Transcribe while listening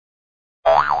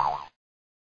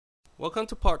Welcome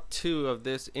to part 2 of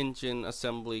this engine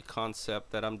assembly concept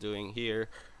that I'm doing here.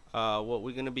 What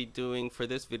we're going to be doing for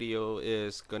this video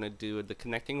is going to do the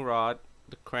connecting rod,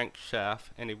 the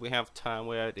crankshaft, and if we have time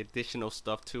we'll add additional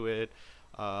stuff to it.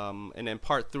 And then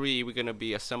part 3 we're going to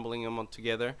be assembling them all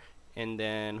together and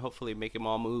then hopefully make them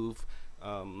all move.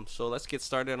 So let's get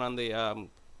started on the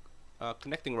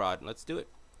connecting rod. Let's do it.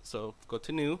 So go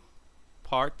to new,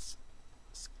 parts,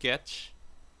 sketch,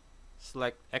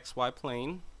 select XY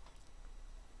plane.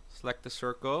 Select the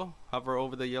circle, hover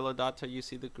over the yellow dot till you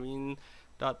see the green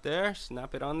dot there,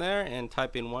 snap it on there and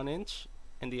type in 1 inch,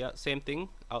 and the same thing,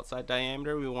 outside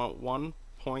diameter we want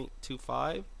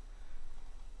 1.25.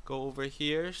 Go over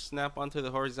here, snap onto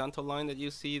the horizontal line that you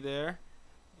see there,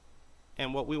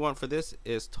 and what we want for this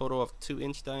is total of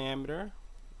 2-inch diameter,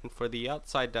 and for the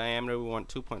outside diameter we want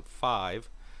 2.5.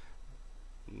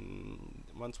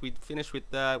 Once we finish with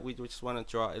that, we just want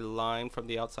to draw a line from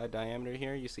the outside diameter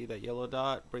here. You see that yellow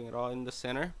dot, bring it all in the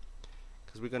center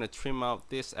because we're going to trim out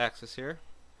this axis here.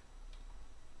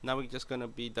 Now we're just going to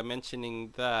be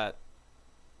dimensioning that.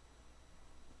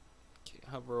 Okay,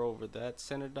 hover over that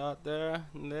center dot there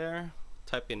and there,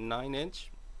 type in 9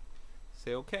 inch,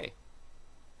 say OK.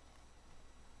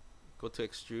 Go to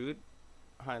extrude,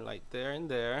 highlight there and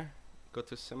there, go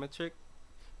to symmetric.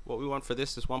 What we want for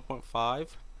this is 1.5,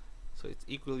 so it's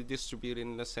equally distributed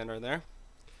in the center there.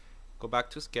 Go back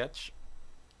to sketch,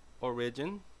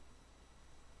 origin,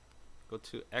 go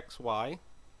to XY.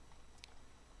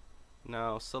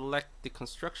 Now select the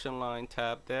construction line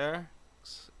tab there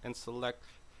and select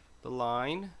the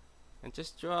line and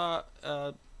just draw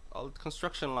a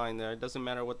construction line there. It doesn't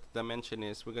matter what the dimension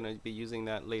is, we're going to be using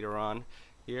that later on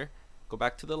here. Go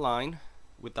back to the line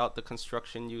without the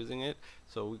construction using it,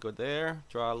 so we go there,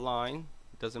 draw a line,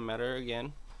 it doesn't matter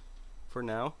again for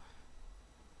now.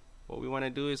 What we want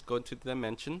to do is go to the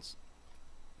dimensions,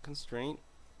 constraint,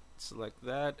 select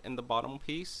that and the bottom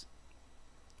piece,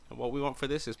 and what we want for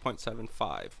this is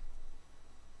 0.75.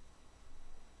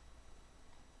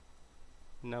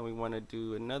 Now we want to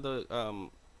do another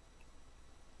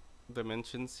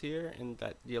dimensions here in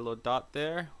that yellow dot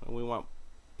there, and we want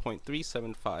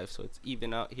 0.375, so it's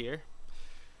even out here.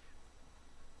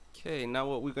 Okay, now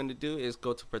what we're going to do is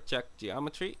go to project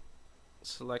geometry,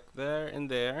 select there and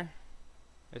there.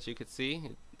 As you can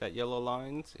see, that yellow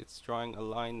line, it's drawing a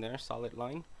line there, solid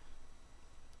line.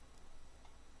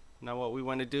 Now what we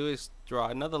want to do is draw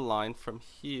another line from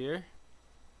here,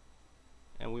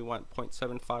 and we want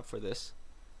 0.75 for this.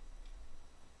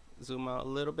 Zoom out a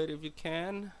little bit if you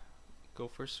can, go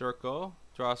for circle,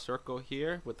 draw a circle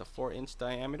here with a 4-inch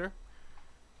diameter.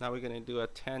 Now we're going to do a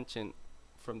tangent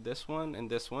from this one and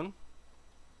this one,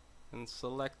 and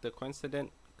select the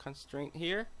coincident constraint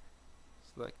here,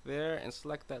 select there and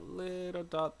select that little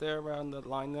dot there around the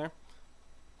line there.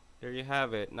 There you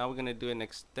have it. Now we're going to do an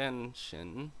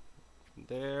extension from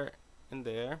there and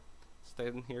there,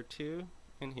 extend here too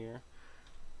and here.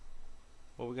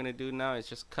 What we're going to do now is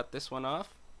just cut this one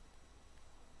off,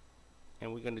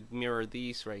 and we're going to mirror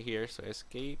these right here. So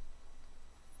escape,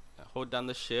 hold down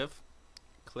the shift,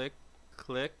 click,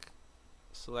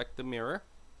 select the mirror,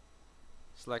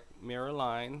 select mirror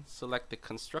line, select the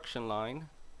construction line,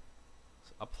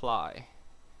 apply.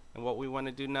 And what we want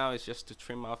to do now is just to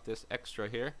trim off this extra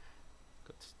here.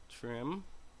 Go to trim,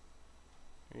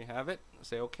 there you have it,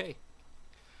 say OK.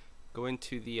 Go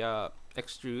into the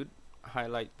extrude,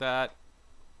 highlight that,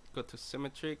 go to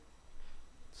symmetric,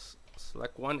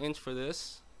 select 1 inch for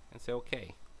this and say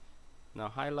OK. Now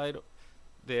highlight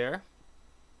there,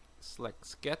 select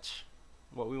sketch.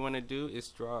 What we want to do is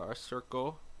draw our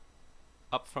circle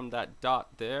up from that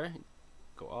dot there,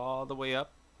 go all the way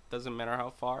up, doesn't matter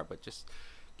how far, but just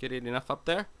get it enough up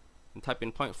there, and type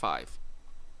in 0.5.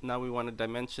 Now we want to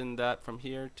dimension that from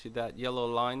here to that yellow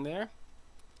line there.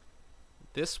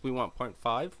 This we want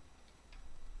 0.5.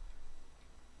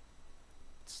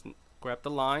 Grab the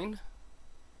line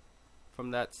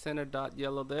from that center dot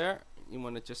yellow there, you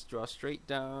want to just draw straight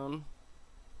down,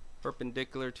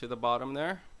 perpendicular to the bottom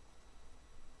there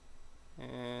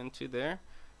and to there.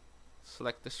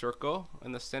 Select the circle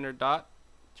and the center dot,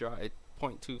 draw a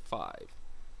 0.25.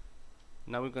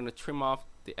 Now we're going to trim off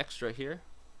the extra here.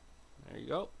 There you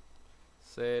go.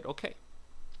 Said OK.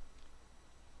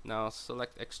 Now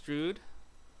select extrude,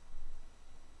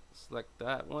 select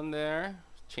that one there,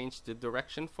 change the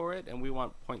direction for it, and we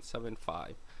want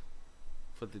 0.75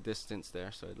 for the distance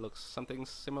there, so it looks something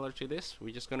similar to this.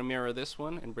 We're just going to mirror this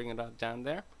one and bring it out down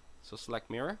there. So select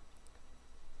mirror,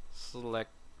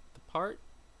 select the part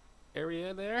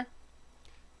area there.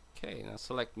 Okay, now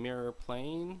select mirror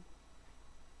plane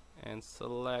and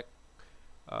select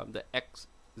the X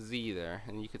Z there,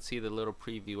 and you could see the little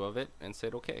preview of it, and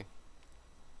said okay.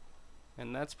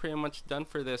 And that's pretty much done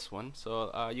for this one.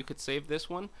 So you could save this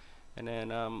one and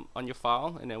then on your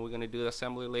file, and then we're going to do the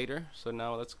assembly later. So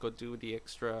now let's go do the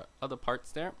extra other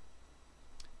parts there.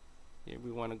 Here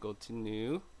we want to go to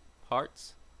new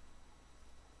parts,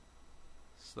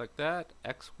 select that,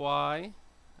 XY,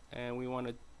 and we want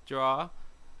to draw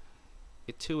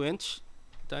a 2-inch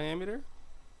diameter.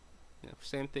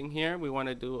 Same thing here, we want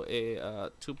to do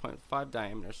a 2.5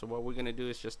 diameter. So what we're going to do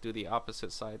is just do the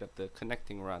opposite side of the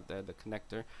connecting rod there, the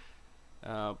connector.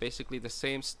 Basically the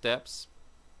same steps,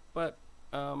 but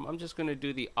I'm just going to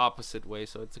do the opposite way,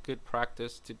 so it's a good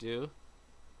practice to do.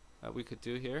 We could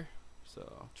do here.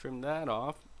 So trim that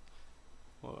off.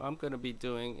 What I'm going to be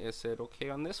doing is hit OK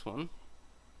on this one.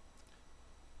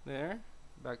 There,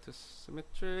 back to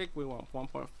symmetric, we want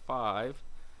 1.5.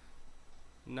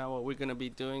 Now what we're going to be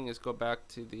doing is go back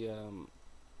to the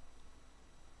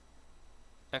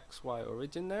XY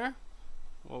origin there.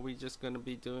 What we're just going to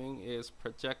be doing is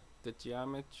project the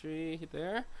geometry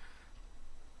there.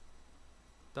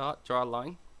 Dot, draw a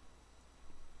line,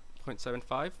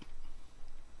 0.75.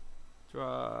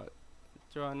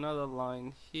 Draw another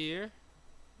line here,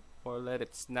 or let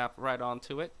it snap right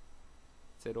onto it.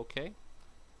 Hit OK.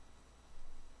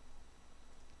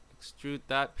 Extrude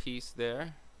that piece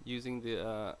there. Using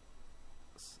the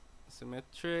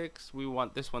symmetrics, we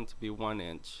want this one to be 1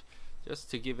 inch, just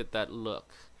to give it that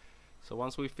look. So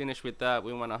once we finish with that,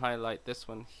 we want to highlight this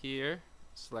one here,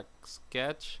 select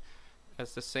sketch.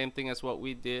 That's the same thing as what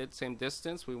we did, same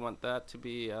distance. We want that to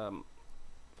be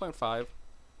 0.5.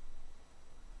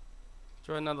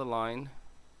 Draw another line,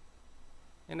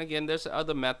 and again, there's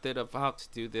other method of how to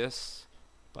do this,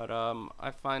 but I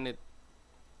find it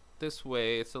this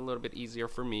way it's a little bit easier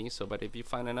for me. So but if you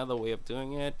find another way of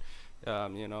doing it,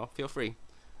 you know, feel free.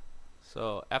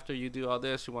 So after you do all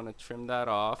this, you want to trim that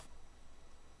off,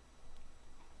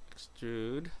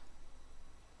 extrude,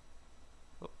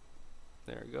 oh,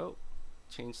 there we go,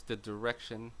 change the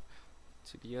direction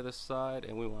to the other side,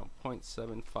 and we want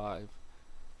 0.75.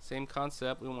 Same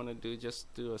concept, we want to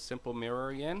just do a simple mirror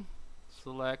again.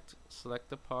 Select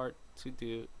the part to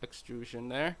do extrusion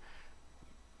there,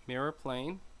 mirror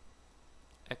plane,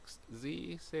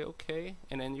 XZ, say OK,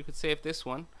 and then you could save this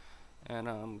one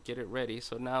and get it ready.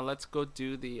 So now let's go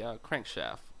do the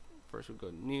crankshaft. First we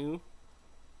go new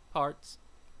parts,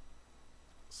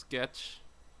 sketch.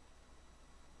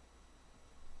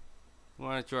 We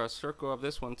want to draw a circle of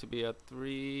this one to be a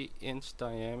 3-inch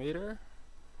diameter,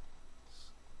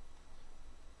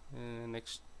 and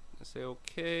say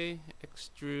OK,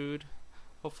 extrude.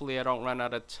 Hopefully I don't run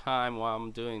out of time while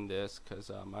I'm doing this, because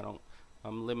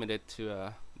I'm limited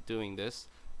to doing this.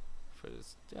 For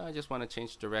this, I just want to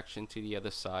change direction to the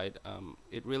other side.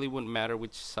 It really wouldn't matter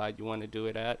which side you want to do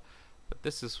it at, but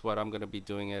this is what I'm going to be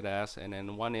doing it as, and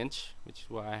then 1 inch, which is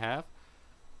what I have.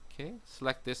 Okay,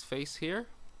 select this face here,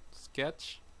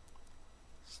 sketch,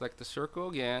 select the circle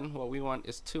again. What we want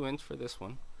is 2 inch for this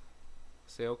one.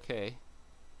 Say OK,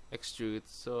 extrude.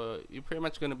 So you're pretty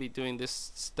much going to be doing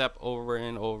this step over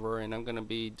and over, and I'm going to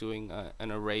be doing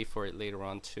an array for it later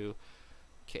on too.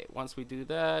 Okay, once we do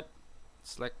that,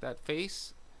 select that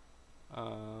face,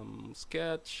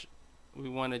 sketch. We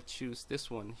want to choose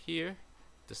this one here,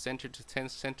 the center to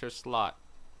center slot.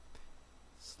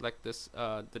 Select this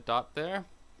the dot there,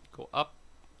 go up.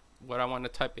 What I want to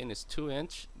type in is 2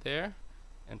 inch there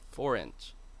and 4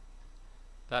 inch.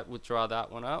 That would draw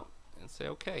that one out, and say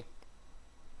OK.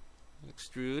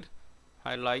 Extrude,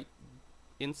 highlight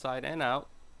inside and out,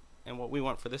 and what we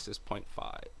want for this is 0.5.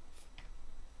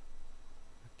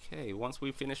 Okay, once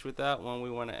we finish with that one, we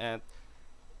want to add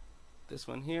this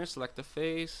one here. Select the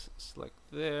face, select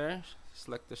there,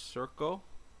 select the circle,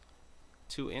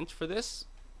 2 inch for this,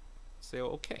 say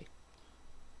OK.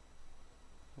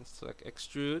 And select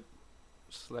extrude,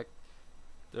 select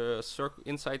the circle,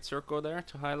 inside circle there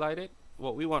to highlight it.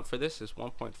 What we want for this is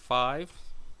 1.5.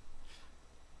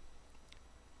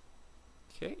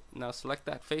 Okay, now select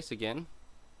that face again.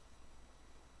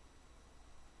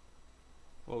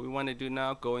 What we want to do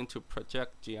now, go into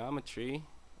project geometry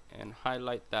and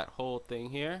highlight that whole thing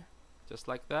here, just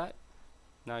like that.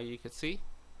 Now you can see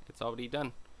it's already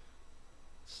done.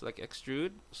 Select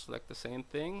extrude, select the same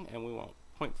thing, and we want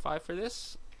 0.5 for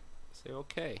this. Say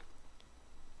OK.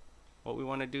 What we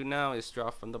want to do now is draw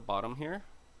from the bottom here.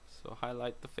 So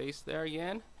highlight the face there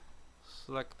again,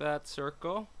 select that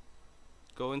circle,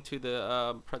 go into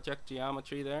the project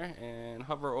geometry there and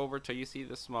hover over till you see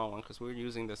the small one, because we're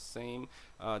using the same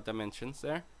dimensions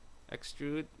there.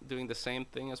 Extrude, doing the same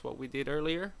thing as what we did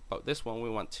earlier, but this one we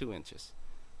want 2 inches.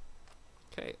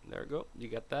 Okay, there we go, you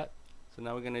get that. So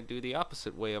now we're gonna do the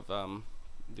opposite way of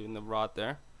doing the rod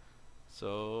there.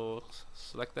 So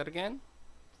select that again,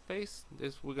 face.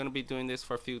 We're gonna be doing this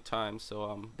for a few times,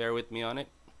 so bear with me on it.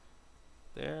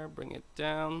 There, bring it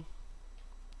down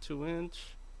 2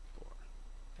 inch,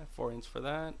 4 inch for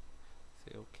that.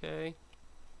 Say okay.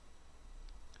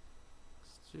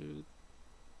 Extrude,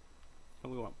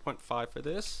 and we want 0.5 for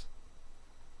this.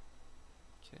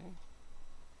 Okay,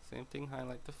 same thing,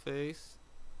 highlight the face,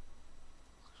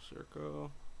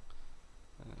 circle,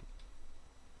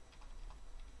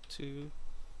 2,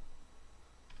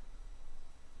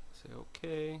 say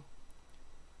okay,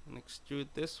 and extrude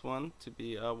this one to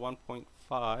be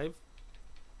 1.5,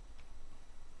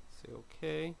 say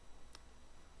okay,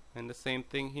 and the same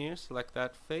thing here, select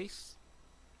that face,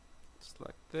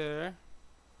 select there,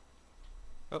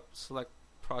 select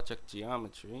project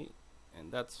geometry,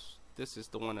 and this is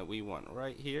the one that we want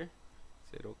right here.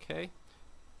 Say okay,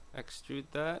 extrude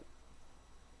that,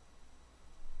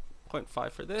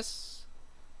 0.5 for this,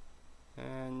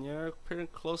 and you're pretty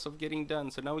close of getting done.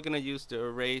 So now we're gonna use the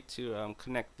array to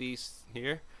connect these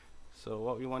here. So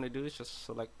what we want to do is just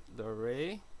select the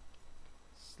array,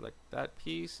 select that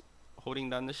piece, holding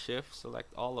down the shift,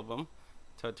 select all of them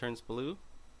until it turns blue,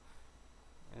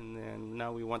 and then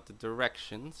now we want the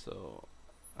direction. So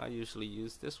I usually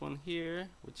use this one here,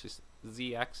 which is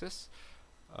z-axis.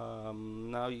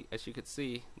 Now as you can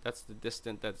see, that's the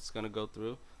distance that's going to go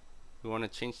through. We want to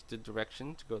change the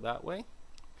direction to go that way.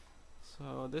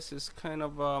 So this is kind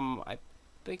of I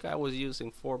think I was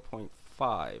using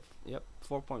 4.5. Yep,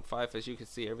 4.5. As you can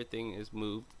see, everything is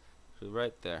moved to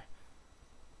right there.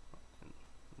 And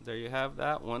there you have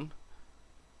that one.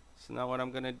 So now what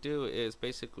I'm gonna do is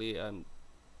basically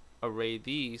array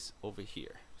these over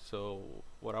here. So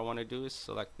what I want to do is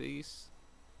select these.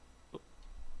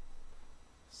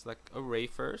 Select array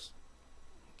first.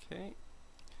 Okay,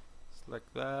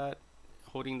 select that,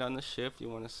 holding down the shift. You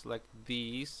want to select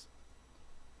these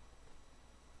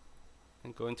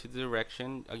and go into the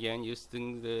direction again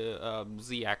using the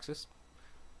z-axis.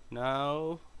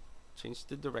 Now change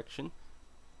the direction.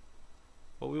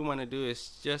 What we want to do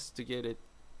is just to get it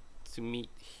to meet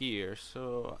here.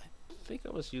 So I think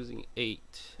I was using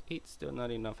 8. 8 still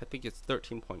not enough. I think it's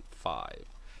 13.5.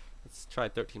 Let's try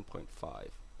 13.5.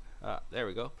 There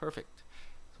we go, perfect.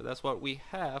 So that's what we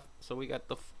have. So we got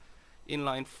the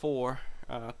inline 4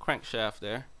 crankshaft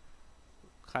there,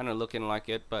 kind of looking like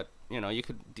it, but you know, you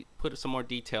could put some more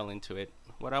detail into it.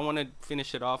 What I want to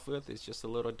finish it off with is just a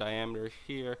little diameter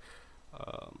here.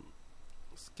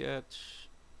 Sketch.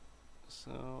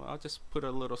 So I'll just put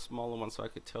a little smaller one so I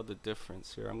could tell the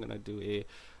difference here. I'm gonna do a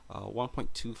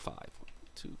 1.25.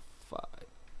 1.25.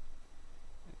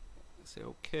 Say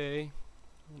okay,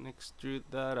 and extrude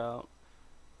that out.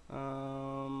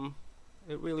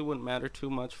 It really wouldn't matter too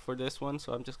much for this one,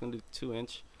 so I'm just gonna do 2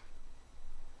 inch.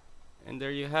 And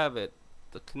there you have it,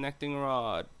 the connecting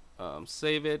rod.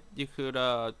 Save it. You could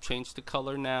change the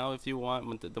color now if you want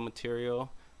with the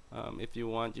material. If you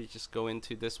want, you just go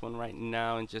into this one right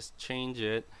now and just change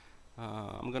it.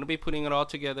 I'm gonna be putting it all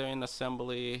together in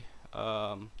assembly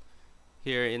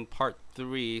here in part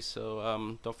 3,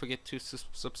 so don't forget to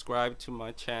subscribe to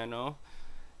my channel,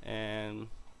 and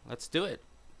let's do it.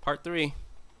 Part 3.